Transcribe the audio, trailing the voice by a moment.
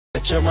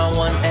you're my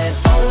one and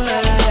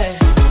only.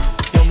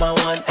 You're my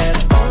one and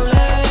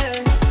only.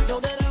 Know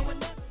that I would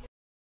never.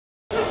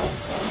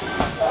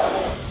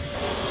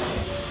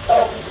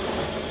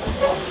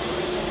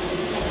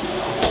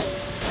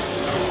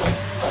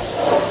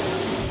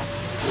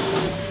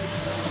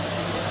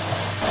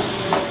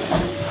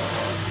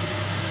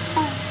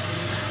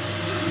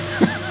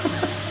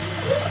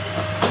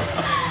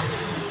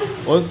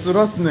 O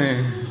surat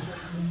ne?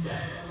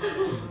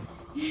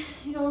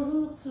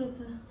 Yorgunluk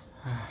suratı.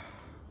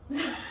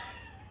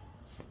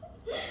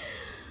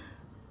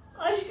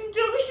 Aşkım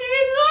çok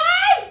işimiz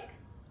var.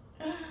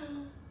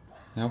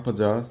 Ne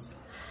yapacağız?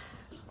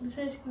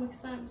 Dışarı çıkmak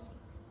ister misin?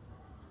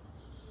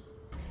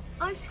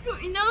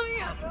 Aşkım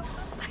inanmıyorum.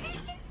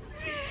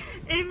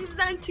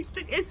 Evimizden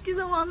çıktık, eski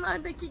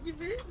zamanlardaki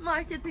gibi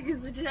markete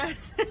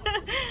gezeceğiz.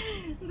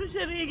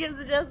 Dışarıyı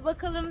gezeceğiz.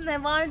 Bakalım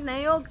ne var ne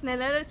yok,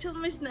 neler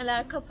açılmış,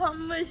 neler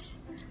kapanmış.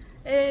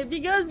 Bir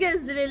göz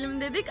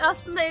gezdirelim dedik.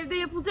 Aslında evde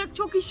yapılacak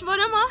çok iş var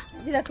ama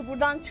bir dakika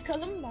buradan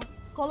çıkalım da.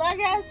 Kolay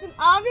gelsin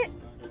abi.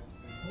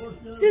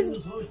 Siz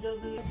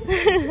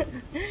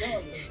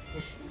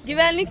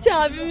güvenlikçi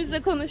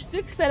abimizle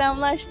konuştuk,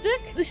 selamlaştık.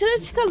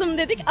 Dışarı çıkalım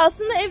dedik.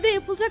 Aslında evde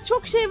yapılacak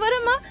çok şey var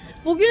ama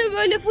bugünü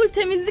böyle full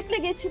temizlikle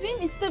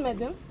geçireyim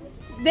istemedim.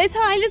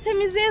 Detaylı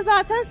temizliğe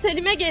zaten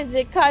Selim'e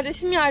gelecek.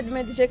 Kardeşim yardım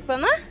edecek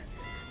bana.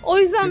 O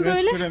yüzden Güneş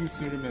böyle... kremi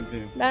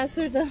sürmedim. Ben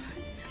sürdüm.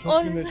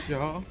 Çok güneş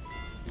ya.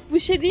 Bu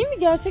şey değil mi?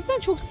 Gerçekten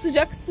çok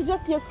sıcak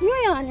sıcak yakıyor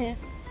yani.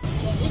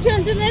 İlk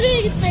önce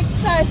nereye gitmek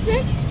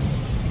istersin?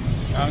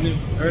 Yani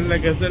öyle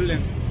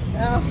gezelim.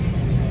 Ya.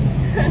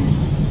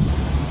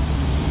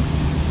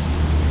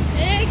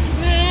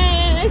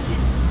 Ekmek.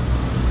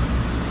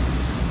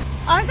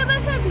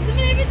 Arkadaşlar bizim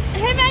evin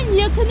hemen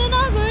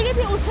yakınına böyle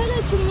bir otel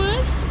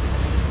açılmış.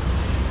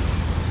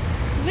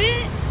 Ve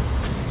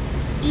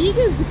iyi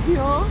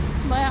gözüküyor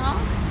bayağı.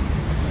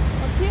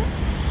 Bakayım.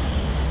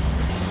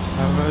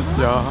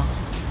 Evet ya.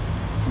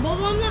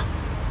 Babamla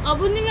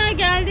aboneler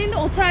geldiğinde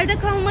otelde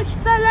kalmak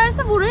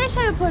isterlerse buraya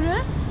şey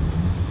yaparız.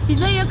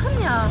 Bize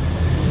yakın ya.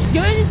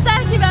 Gönül ister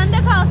ki bende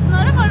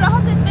kalsınlar ama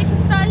rahat etmek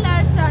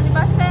isterlerse, hani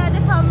başka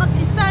yerde kalmak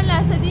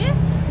isterlerse diye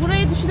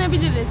burayı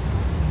düşünebiliriz.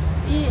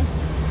 İyi.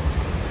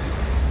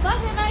 Bak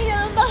hemen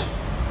yanında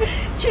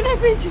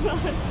künefeci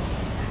var.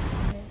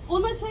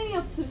 Ona şey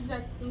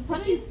yaptıracaktım,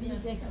 paket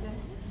yiyecektim.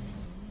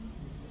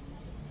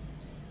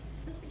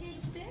 Nasıl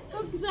geçti?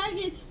 Çok güzel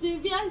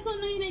geçti. Bir ay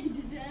sonra yine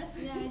gideceğiz.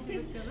 Hadi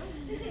bakalım.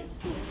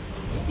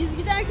 Biz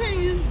giderken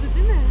 100'dü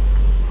değil mi?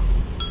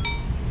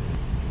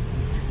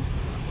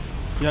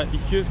 Ya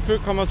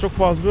 240 ama çok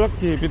fazla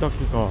ki bir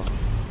dakika.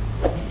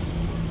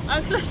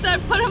 Arkadaşlar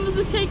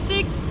paramızı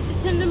çektik.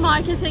 Şimdi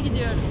markete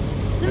gidiyoruz.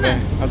 Değil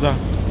mi? Hadi.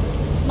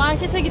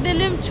 Markete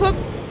gidelim. Çöp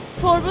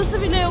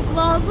torbası bile yok.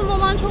 Lazım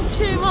olan çok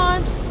şey var.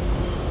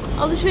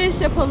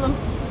 Alışveriş yapalım.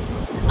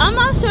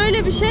 Ama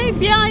şöyle bir şey,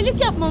 bir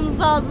aylık yapmamız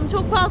lazım.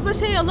 Çok fazla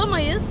şey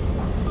alamayız.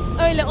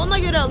 Öyle ona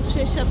göre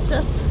alışveriş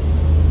yapacağız.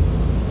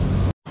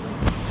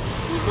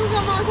 Uzun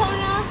zaman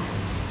sonra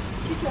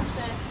çiğ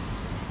köfte.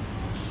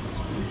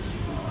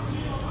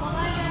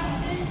 Kolay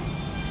gelsin.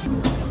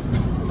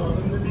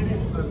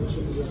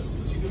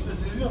 Çiğ köfte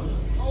seviyor musun?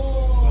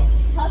 Oo,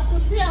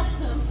 pastası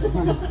yaptım.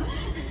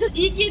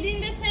 İlk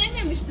yediğinde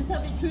sevmemişti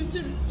tabii,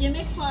 kültür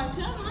yemek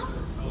farkı ama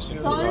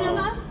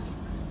sonradan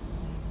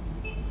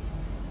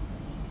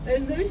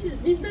özlemişiz.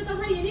 Biz de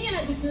daha yeni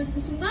geldik yurt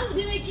dışından.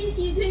 Direkt ilk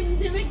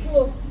yiyeceğimiz yemek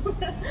bu.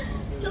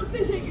 Çok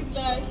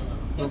teşekkürler.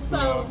 Çok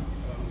sağ olun.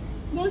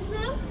 Nasıl?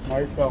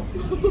 Harika.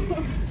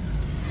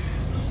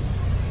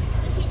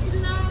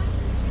 Teşekkürler.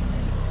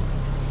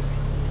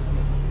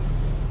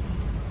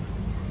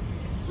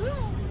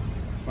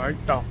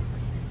 Harika.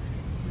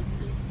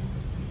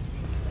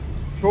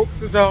 Çok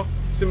sıcak.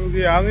 Şimdi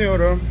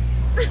yanıyorum.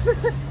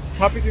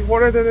 Tabii ki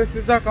Kore'de de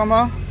sıcak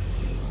ama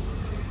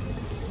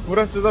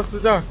burası da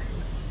sıcak.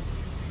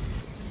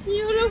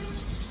 Yiyorum.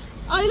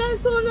 Aylar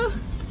sonra.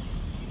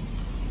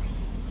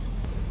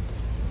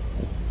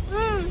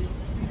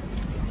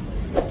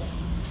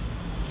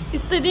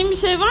 İstediğin bir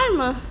şey var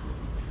mı?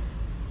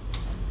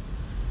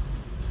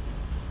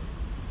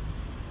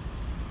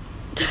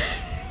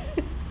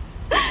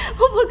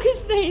 O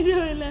bakış neydi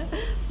öyle?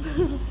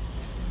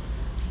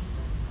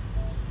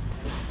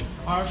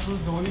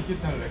 Karpuz 12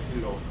 TL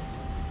kilo.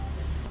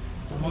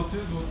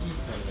 Domates 30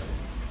 TL.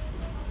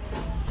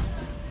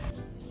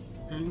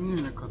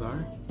 Peynir ne kadar?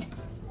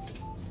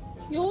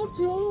 Yoğurt.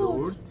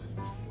 Yoğurt.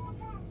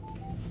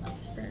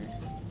 İşte.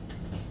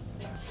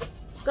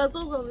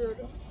 Gazoz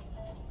alıyorum.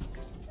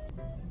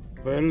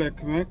 Böyle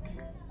ekmek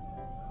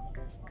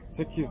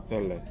 8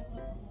 TL.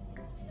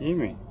 İyi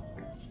mi?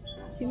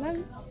 Bilmem.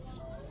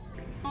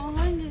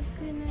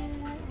 Hangisini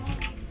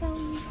alsam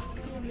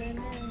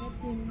bilemedim.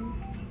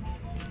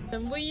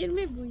 Bu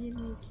 20, bu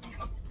 22.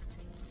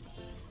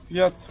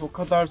 Fiyat o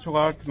kadar çok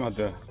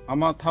artmadı.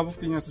 Ama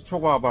tavuk dünyası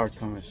çok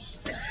abartmış.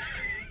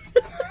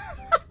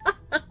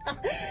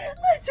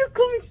 Ay çok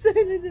komik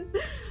söyledin.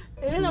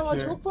 Evet Çünkü ama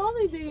çok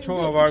pahalıydı.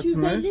 çok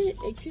abartmış.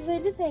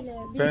 250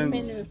 TL bir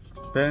menü.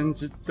 Ben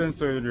cidden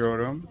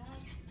söylüyorum.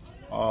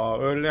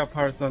 öyle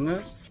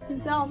yaparsanız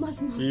Kimse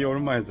almaz mı? iyi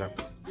olmayacak.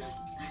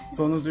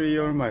 Sonucu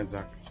iyi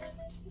olmayacak.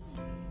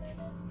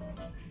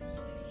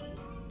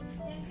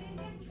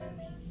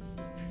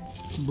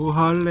 Bu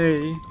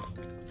Harley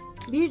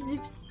Bir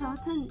cips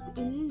zaten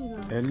 50 lira.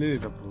 50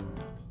 lira bu.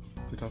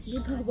 Biraz.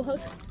 Bir tabak.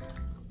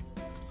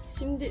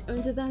 Şimdi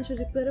önceden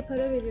çocuklara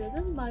para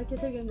veriyordun,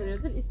 markete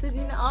gönderiyordun,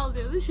 istediğini al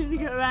diyordun.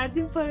 Şimdi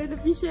verdiğin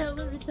parayla bir şey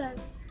alır biter.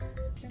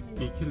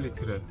 2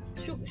 litre.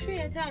 Şu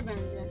yeter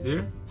bence.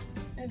 Bir?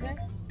 Evet.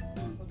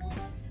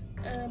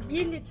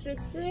 1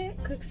 litresi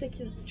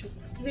 48,5.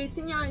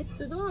 Zeytinyağı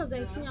istiyordum ama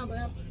zeytinyağı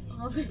bayağı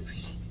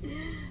pahalıymış.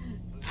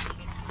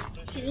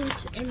 Pirinç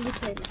 50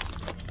 TL.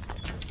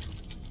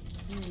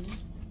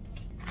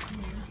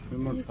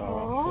 Yumurta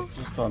Yumurta.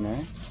 30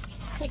 tane.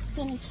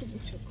 82,5.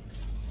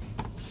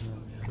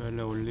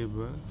 Böyle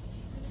olive.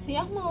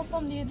 Siyah mı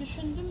alsam diye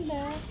düşündüm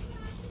de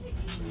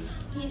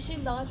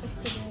yeşil daha çok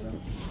seviyorum.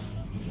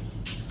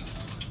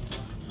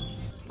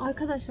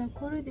 Arkadaşlar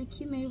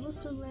Kore'deki meyve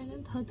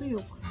sularının tadı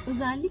yok.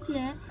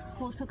 Özellikle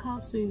portakal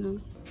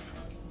suyunun.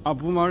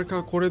 Bu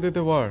marka Kore'de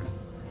de var.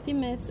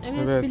 Dimes,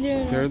 evet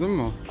biliyorum. Gördün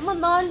mü?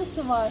 Ama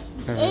narlısı var.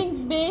 Evet.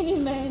 En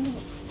beğenilmeyeni.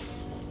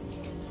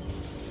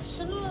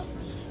 Şunu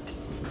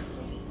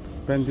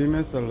Ben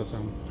Dimes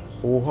alacağım.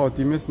 Oha,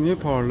 Dimes niye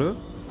pahalı?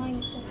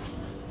 hangisi?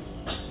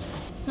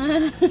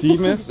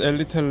 Dimes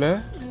 50 TL.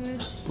 Evet.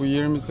 Bu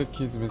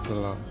 28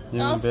 mesela.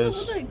 25. Aslında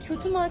bu da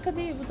kötü marka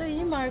değil. Bu da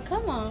iyi marka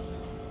ama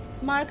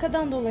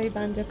markadan dolayı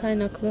bence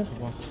kaynaklı.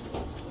 Bak.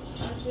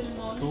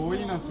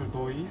 Doi nasıl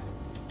doi?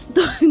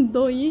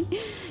 Doi.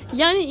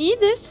 Yani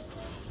iyidir.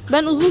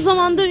 Ben uzun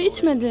zamandır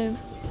içmedim.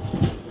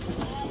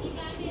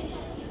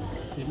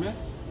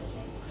 Dimes?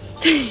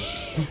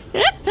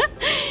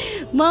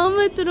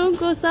 Mehmet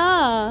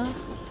Ronkosa.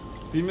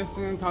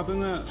 Dimes'in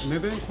tadını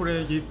neden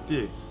Kore'ye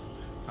gitti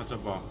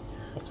acaba?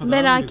 O kadar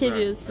Merak mı güzel?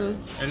 ediyorsun.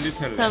 50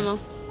 TL. Tamam.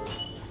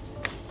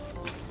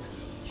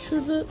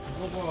 Şurada.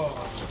 Baba.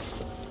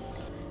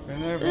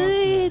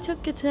 Fenerbahçe.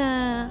 Çok kötü.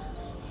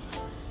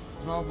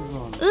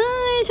 Trabzon.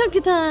 Çok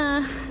kötü.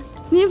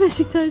 Niye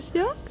Beşiktaş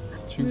yok?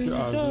 Çünkü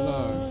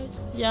aldılar.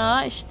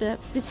 Ya işte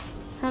biz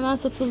hemen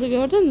satıldı,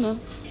 gördün mü?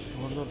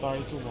 Orada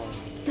Daiso var.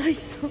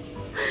 Daiso.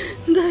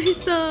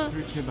 Daiso.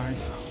 Türkiye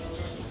Daiso.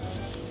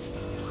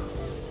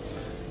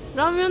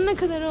 Ramyon ne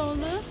kadar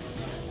oldu?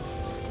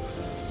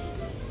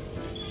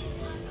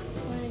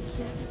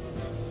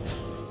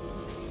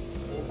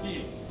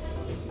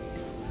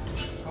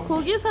 12.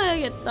 고기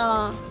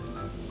사야겠다.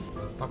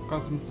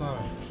 닭가슴살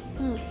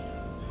응.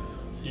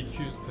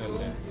 200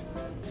 TL.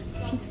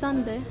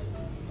 비싼데.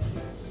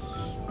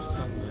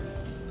 비싼데.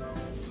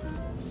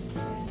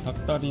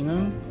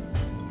 닭다리는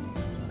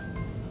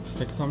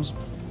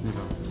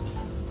 130lira.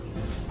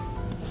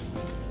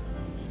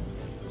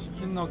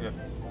 치킨 너겟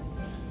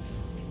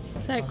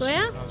살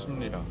거야?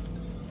 40lira.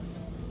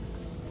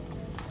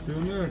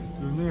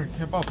 르늘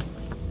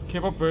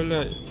케밥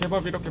원래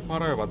케밥 이렇게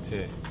팔아요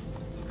마트에.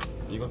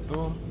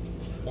 이것도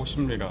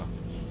 50lira.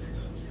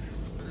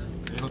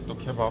 이것도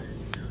케밥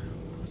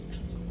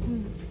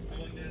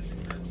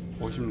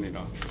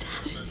 50lira.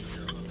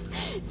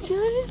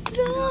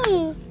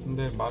 잘했어.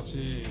 근데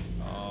맛이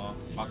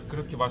막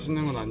그렇게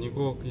맛있는 건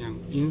아니고 그냥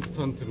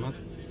인스턴트 맛.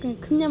 그냥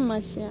그냥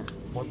맛이야.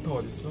 버터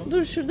어딨어?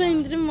 dur şurada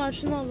indirim var,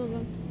 şunu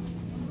alalım.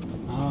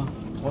 아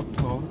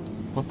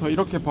버터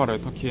이렇게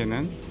팔아요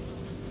터키에는.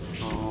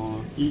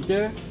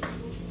 이게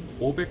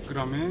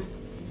 500g에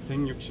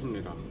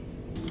 160lira.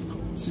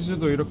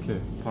 치즈도 이렇게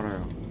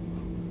팔아요.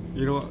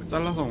 이거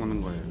잘라서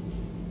먹는 거예요.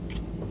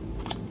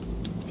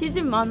 치즈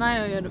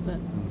많아요 여러분.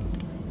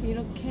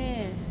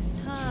 이렇게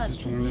다 치즈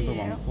종류도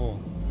치즈예요. 많고.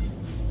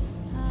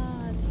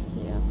 다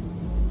치즈예요.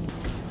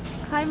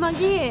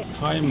 갈막이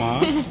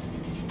카이막.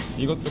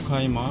 이것도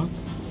카이막.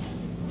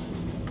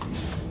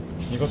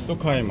 이것도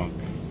카이막.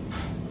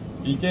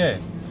 이게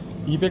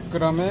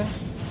 200g에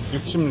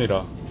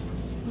 60lira.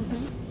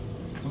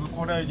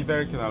 코레에 기다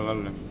이렇게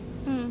날랄래.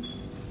 응.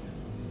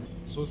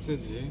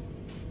 소세지.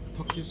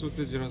 터키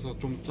소세지라서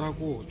좀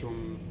짜고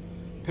좀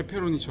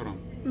페페로니처럼.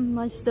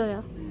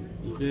 맛있어요.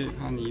 이게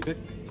한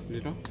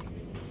 200lira?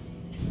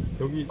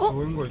 여기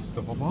좋은 거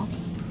있어. 봐봐.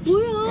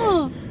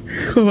 뭐야?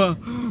 이거 봐.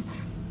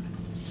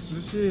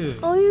 sushi.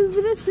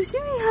 A101'e sushi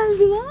mi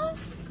geldi lan?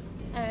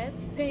 Evet,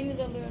 peynir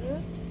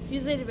alıyoruz.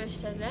 155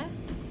 TL.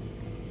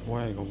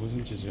 뭐야 이거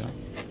무슨 치즈야?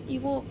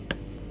 이거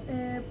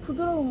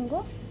부드러운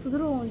거?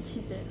 부드러운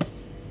치즈.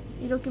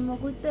 이렇게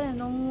먹을 때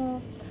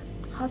너무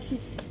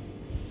hafif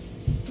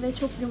ve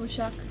çok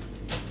yumuşak.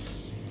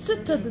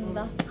 Süt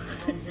tadında.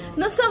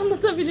 Nasıl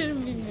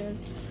anlatabilirim bilmiyorum.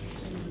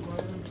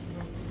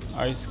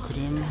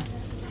 아이스크림,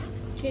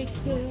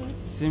 Kekli.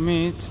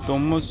 simit,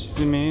 donmuş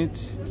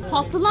simit.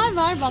 Tatlılar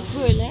var bak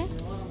böyle.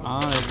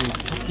 여기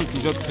터키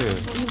디저트.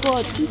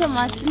 이거 진짜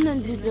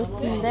맛있는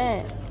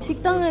디저트인데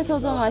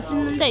식당에서도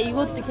맛있는데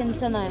이것도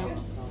괜찮아요.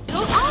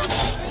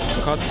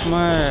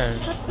 카트말,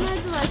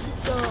 핫말도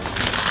맛있어.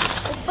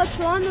 오빠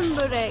좋아하는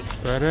börek.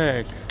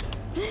 베렉.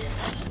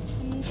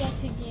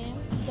 감자튀김.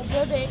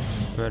 börek.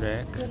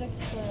 베렉. börek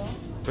있어요.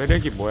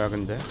 베렉이 뭐야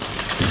근데?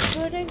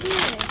 벼락이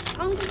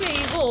한국에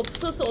이거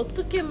없어서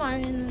어떻게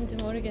말했는지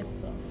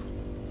모르겠어.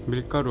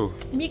 밀가루.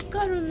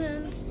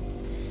 밀가루는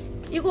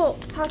이거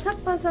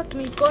바삭바삭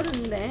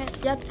밀가루인데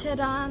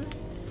야채랑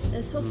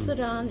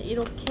소스랑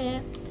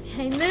이렇게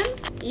해는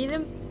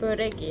이름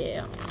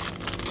벼락이에요.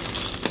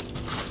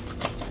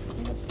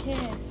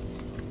 이렇게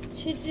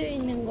치즈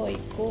있는 거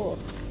있고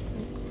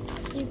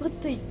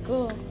이것도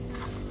있고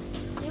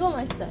이거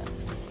맛있어요.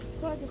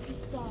 그거 아주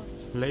비싸.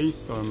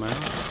 레이스 얼마야?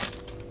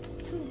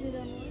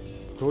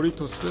 2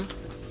 도리토스?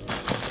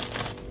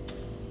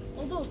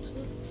 O da 30.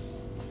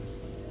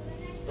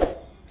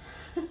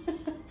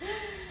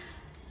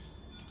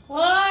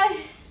 Vay!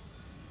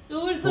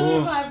 Ivır zıvır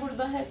var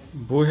burada hep.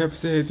 Bu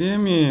hepsi hediye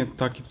mi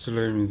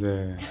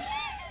takipçilerimize?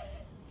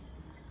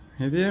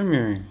 Hediye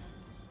mi?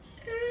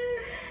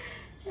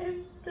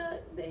 Hepsi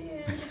de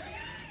değil.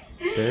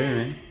 Değil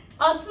mi?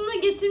 Aslında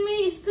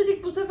getirmeyi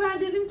istedik. Bu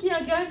sefer dedim ki ya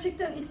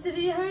gerçekten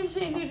istediği her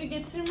şeyleri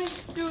getirmek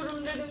istiyorum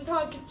dedim.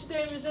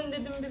 Takipçilerimizin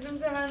dedim, bizim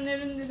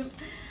sevenlerin dedim.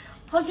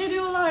 Hak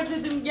ediyorlar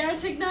dedim.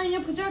 Gerçekten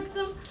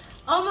yapacaktım.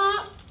 Ama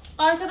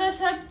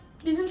arkadaşlar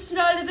bizim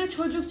sülalede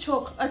çocuk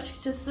çok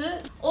açıkçası.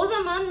 O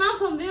zaman ne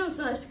yapalım biliyor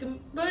musun aşkım?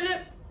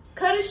 Böyle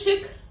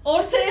karışık,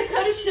 ortaya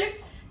karışık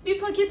bir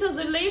paket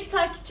hazırlayıp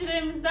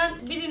takipçilerimizden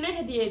birine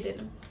hediye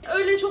edelim.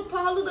 Öyle çok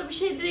pahalı da bir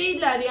şey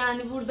değiller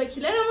yani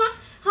buradakiler ama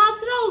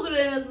hatıra olur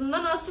en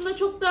azından. Aslında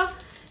çok da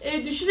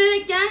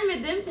düşünerek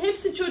gelmedim.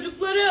 Hepsi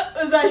çocuklara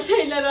özel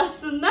şeyler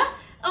aslında.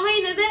 Ama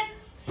yine de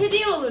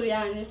hediye olur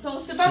yani.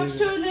 Sonuçta bak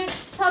şöyle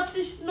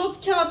tatlış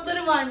not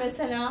kağıtları var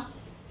mesela.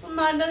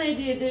 Bunlardan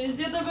hediye ederiz.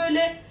 Ya da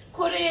böyle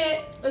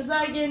Kore'ye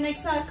özel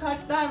geleneksel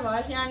kartlar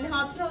var. Yani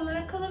hatıra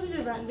olarak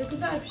kalabilir bence.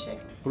 Güzel bir şey.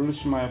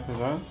 Buluşma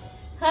yapacağız.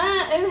 Ha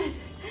evet.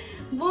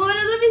 Bu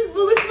arada biz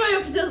buluşma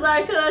yapacağız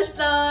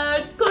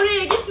arkadaşlar.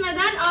 Kore'ye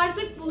gitmeden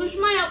artık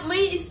buluşma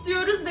yapmayı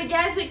istiyoruz ve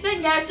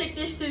gerçekten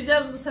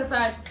gerçekleştireceğiz bu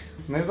sefer.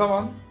 Ne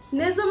zaman?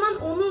 Ne zaman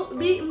onu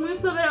bir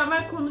Myung'la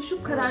beraber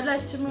konuşup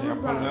kararlaştırmamız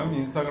Yapalım. lazım.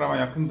 Instagram'a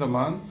yakın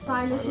zaman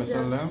Paylaşacağız.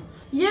 paylaşalım.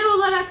 Yer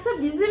olarak da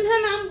bizim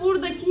hemen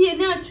buradaki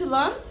yeni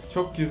açılan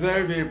Çok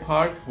güzel bir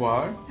park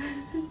var.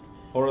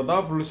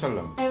 Orada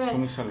buluşalım. evet.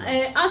 Konuşalım.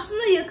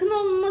 Aslında yakın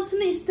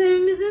olmasını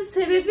istememizin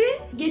sebebi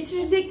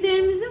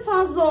getireceklerimizin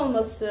fazla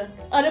olması.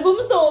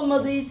 Arabamız da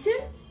olmadığı için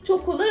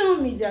çok kolay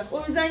olmayacak. O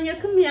yüzden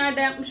yakın bir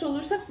yerde yapmış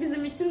olursak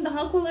bizim için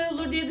daha kolay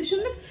olur diye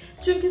düşündük.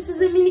 Çünkü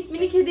size minik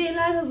minik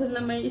hediyeler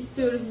hazırlamayı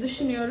istiyoruz,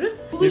 düşünüyoruz.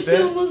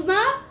 Buluştuğumuzda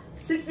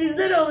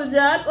sürprizler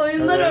olacak,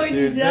 oyunlar Evet,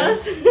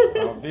 oynayacağız.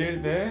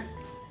 Bir de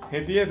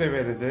hediye de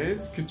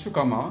vereceğiz. Küçük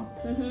ama.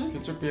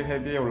 Küçük bir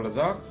hediye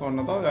olacak.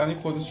 Sonra da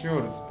yani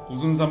konuşuyoruz.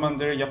 Uzun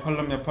zamandır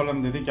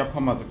yapalım dedik.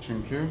 Yapamadık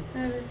çünkü.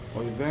 Evet.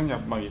 O yüzden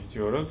yapmak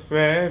istiyoruz.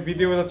 Ve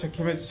videoda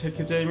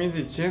çekeceğimiz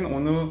için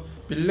onu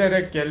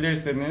bilerek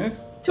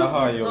gelirseniz Çok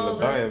daha iyi mutlu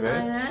olacak. oluruz. Evet.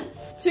 Aynen.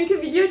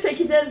 Çünkü video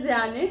çekeceğiz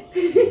yani.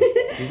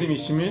 Bizim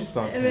işimiz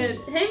zaten. Evet.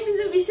 Hem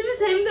bizim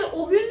işimiz hem de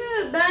o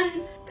günü ben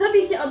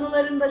tabii ki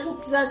anılarımda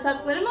çok güzel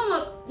saklarım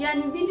ama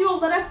yani video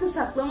olarak da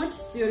saklamak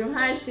istiyorum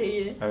her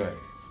şeyi. Evet.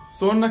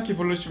 Sonraki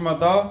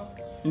buluşmada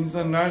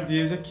insanlar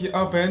diyecek ki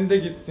ben de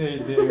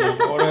gitseydim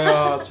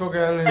oraya, çok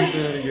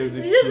eğlenceli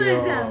gözüküyor. Bir şey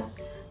söyleyeceğim.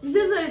 Bir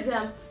şey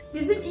söyleyeceğim.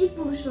 Bizim ilk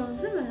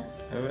buluşmamız değil mi?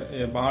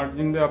 Evet,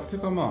 Mardin'de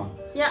yaptık ama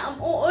Ya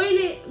o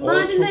öyle o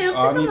Mardin'de çok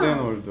yaptık aniden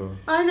ama. oldu.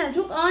 Aynen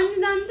çok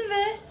anidendi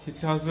ve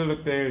Hiç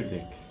hazırlık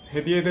değildik.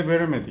 Hediye de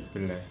veremedik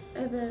bile.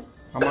 evet.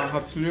 Ama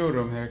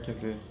hatırlıyorum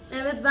herkesi.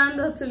 Evet ben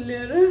de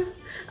hatırlıyorum.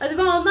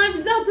 Acaba onlar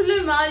bizi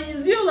hatırlıyor mu? Ay,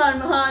 izliyorlar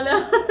mı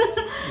hala?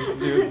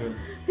 İzliyordum.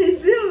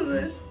 İzliyor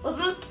mudur? O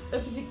zaman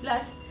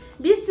öpücükler.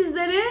 Biz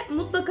sizlere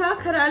mutlaka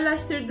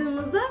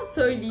kararlaştırdığımızda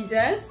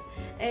söyleyeceğiz.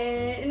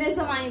 Ne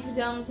zaman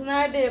yapacağımızı,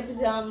 nerede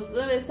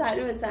yapacağımızı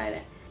vesaire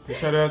vesaire.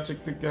 Dışarıya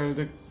çıktık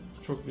geldik.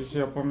 Çok bir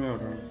şey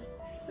yapamıyorum.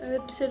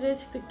 Evet dışarıya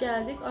çıktık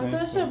geldik.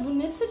 Arkadaşlar bu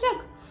ne sıcak.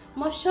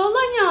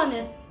 Maşallah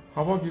yani.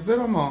 Hava güzel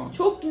ama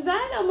Çok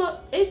güzel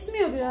ama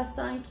esmiyor biraz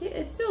sanki.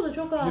 Esiyor da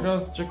çok az.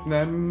 birazcık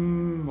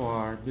nem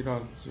var.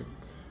 Birazcık.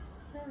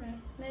 Evet.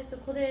 Neyse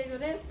Kore'ye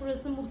göre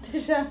burası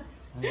muhteşem.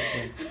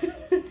 Neyse.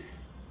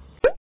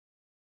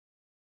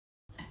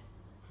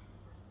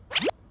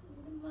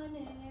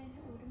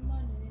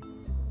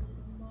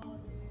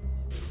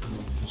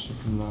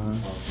 Teşekkürler.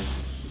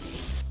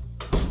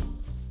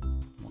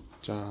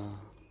 먹자.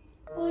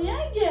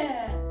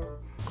 Oyage.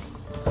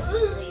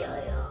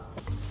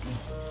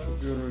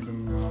 Çok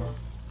yoruldum ya.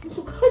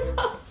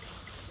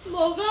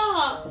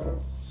 Moga.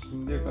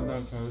 Şimdiye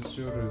kadar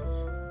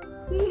çalışıyoruz.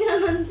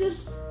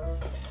 İnanacağız.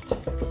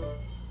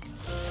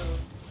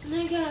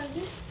 Ne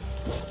geldi?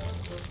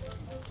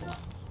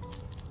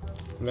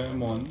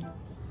 Lemon,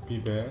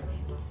 biber.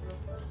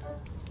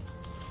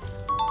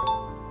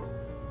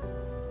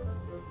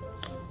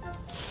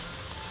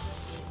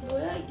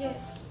 Oyage.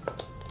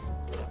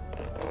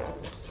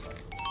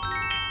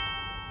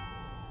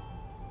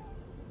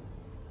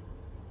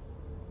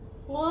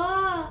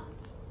 와,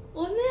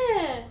 o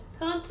ne?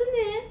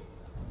 Tantuni.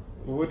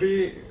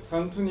 우리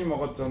탄투니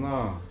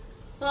먹었잖아.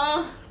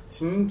 아,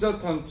 진짜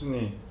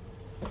탄투니.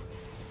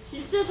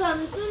 진짜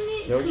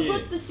단순히 여기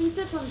그것도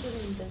진짜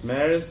단순인데.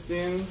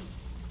 Mersin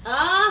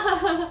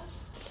아.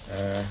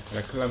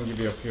 reklam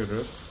gibi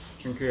yapıyoruz.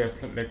 Çünkü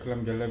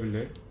reklam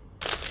gelebilir.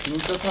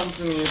 진짜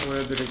탄순이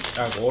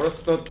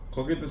어렸을 때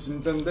거기도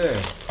진짜인데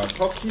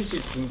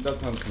터키식 진짜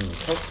탄순이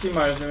터키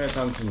말씀의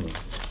탄순이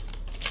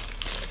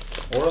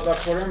orada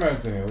Kore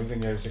malzeme o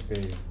yüzden gerçek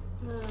değil.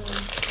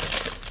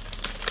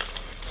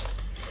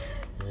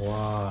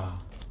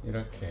 와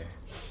이렇게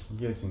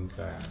이게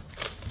진짜야.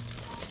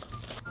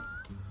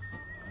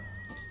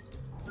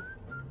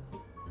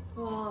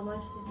 와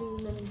맛있어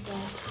보인다.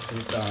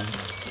 일단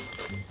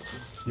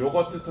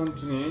요거트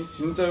탄순이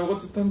진짜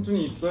요거트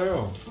탄순이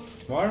있어요.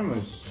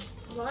 varmış.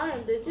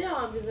 Var dedi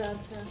abi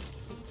zaten.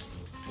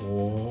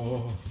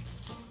 오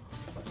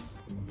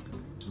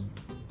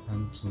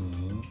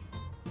탄순이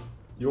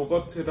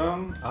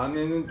요거트랑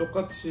안에는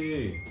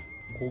똑같이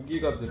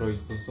고기가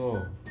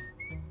들어있어서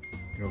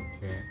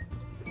이렇게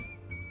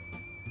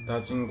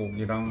다진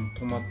고기랑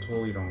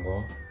토마토 이런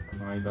거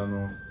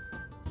마이다노스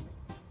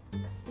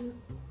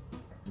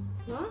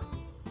Ha?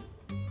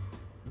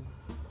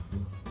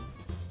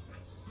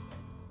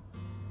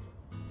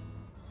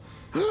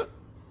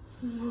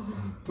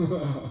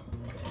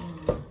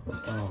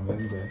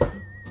 맨데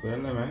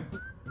söyleme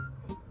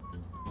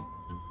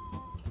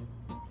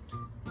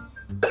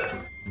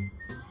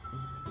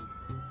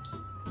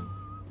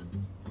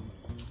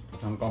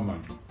잠깐만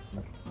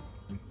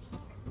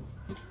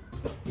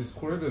biz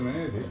Kore'de ne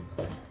yedik?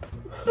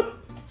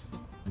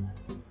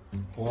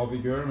 O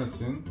abi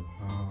görmesin.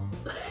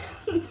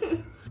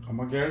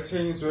 Ama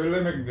gerçeğini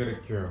söylemek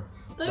gerekiyor.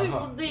 Tabii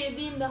burada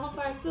yediğin daha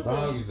farklı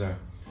daha değil. güzel.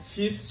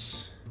 Hiç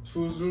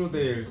tuzlu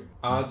değil,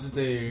 acı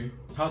değil,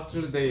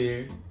 tatlı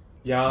değil,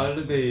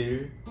 yağlı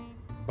değil.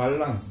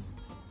 Balans.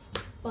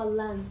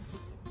 Balans.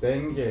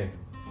 Denge.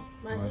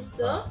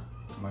 맛있어?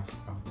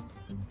 Başka.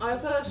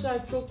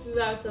 Arkadaşlar çok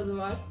güzel tadı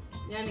var.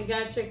 Yani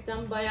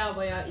gerçekten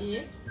baya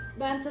iyi.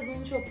 Ben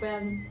tadını çok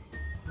beğendim.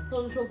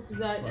 Tadı çok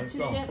güzel. Başka.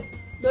 İçinde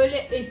böyle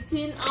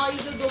etin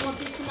ayrı,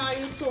 domatesin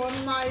ayrı,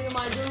 soğanın ayrı,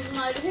 maydanozun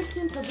ayrı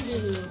hepsinin tadı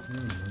geliyor.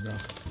 güzel.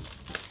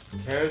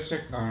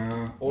 gerçek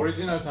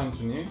오리지널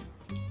단순이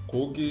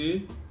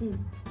고기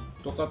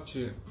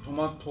똑같이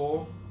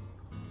토마토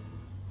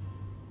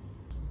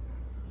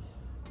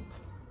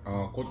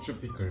고추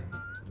피클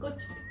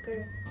고추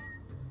피클.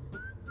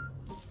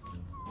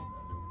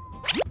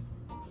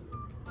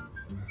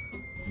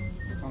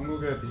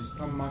 한국에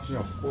비슷한 맛이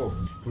없고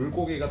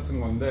불고기 같은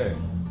건데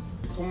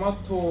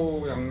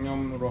토마토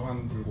양념으로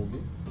한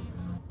불고기?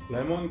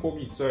 레몬 꼭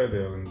있어야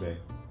돼요.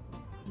 근데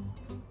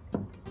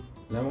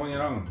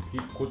레몬이랑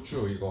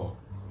고추 이거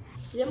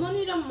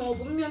레몬이랑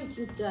먹으면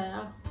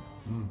진짜야.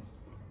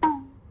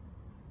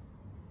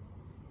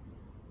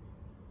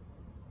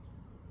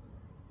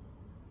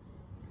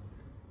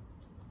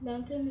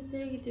 Ben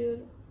temizliğe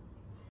gidiyorum.